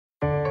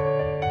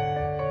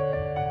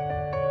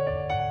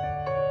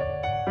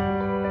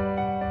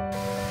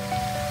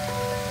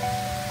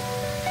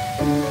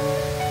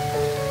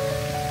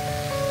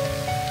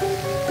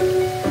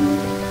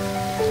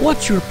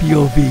What's your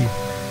POV?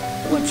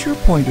 What's your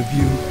point of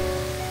view?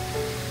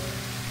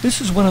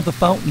 This is one of the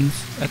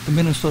fountains at the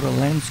Minnesota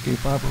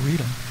Landscape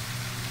Arboretum.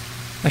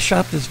 I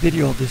shot this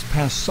video this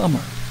past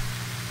summer.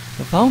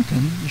 The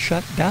fountain is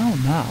shut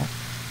down now.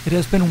 It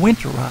has been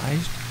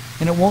winterized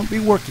and it won't be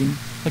working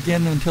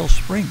again until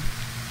spring.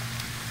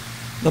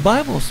 The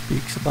Bible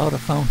speaks about a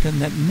fountain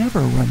that never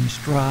runs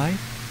dry.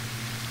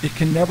 It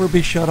can never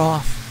be shut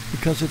off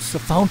because it's the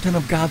fountain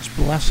of God's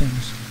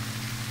blessings.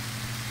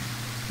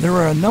 There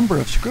are a number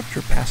of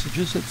scripture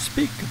passages that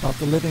speak about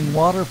the living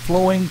water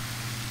flowing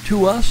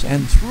to us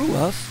and through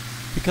us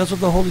because of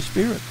the Holy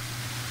Spirit.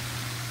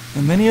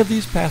 And many of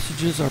these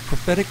passages are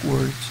prophetic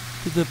words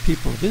to the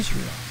people of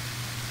Israel.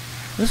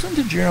 Listen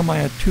to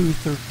Jeremiah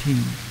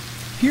 2:13.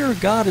 Here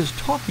God is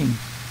talking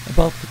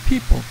about the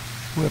people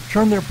who have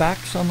turned their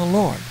backs on the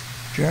Lord.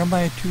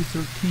 Jeremiah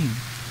 2:13.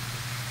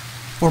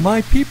 For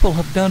my people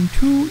have done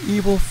two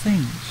evil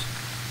things.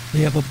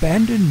 They have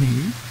abandoned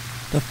me,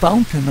 the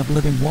fountain of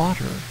living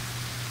water,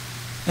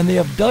 and they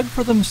have dug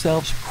for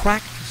themselves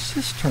cracked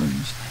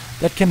cisterns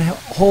that can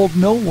hold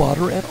no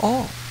water at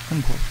all.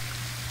 Unquote.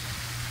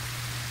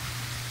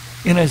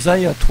 In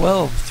Isaiah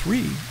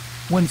 12:3,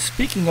 when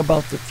speaking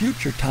about the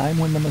future time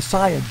when the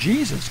Messiah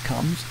Jesus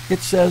comes, it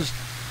says,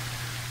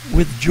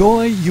 with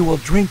joy you will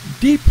drink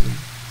deeply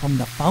from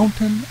the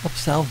fountain of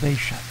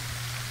salvation.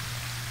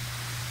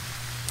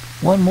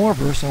 One more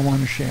verse I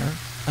want to share.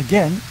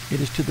 Again,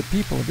 it is to the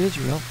people of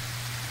Israel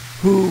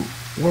who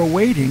were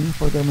waiting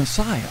for the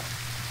Messiah.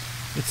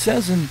 It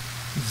says in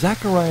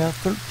Zechariah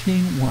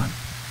 13:1,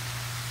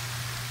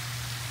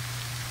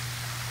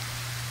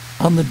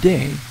 on the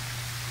day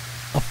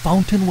a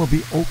fountain will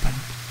be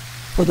opened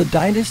for the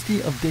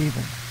dynasty of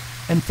David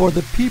and for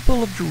the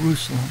people of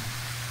Jerusalem,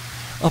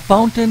 a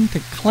fountain to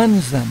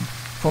cleanse them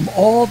from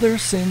all their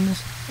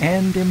sins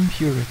and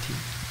impurity.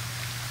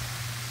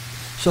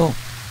 So,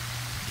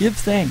 give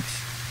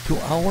thanks to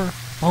our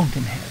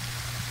fountainhead.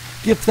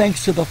 Give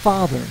thanks to the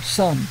Father,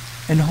 Son,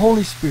 and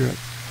Holy Spirit,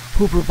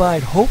 who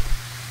provide hope,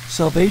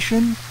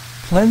 salvation,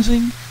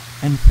 cleansing,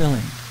 and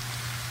filling.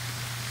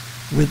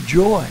 With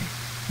joy,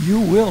 you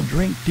will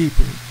drink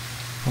deeply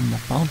from the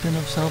fountain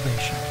of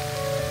salvation.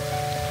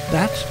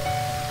 That's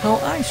how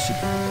I see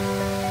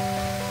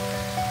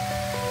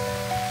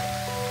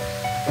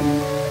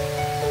it.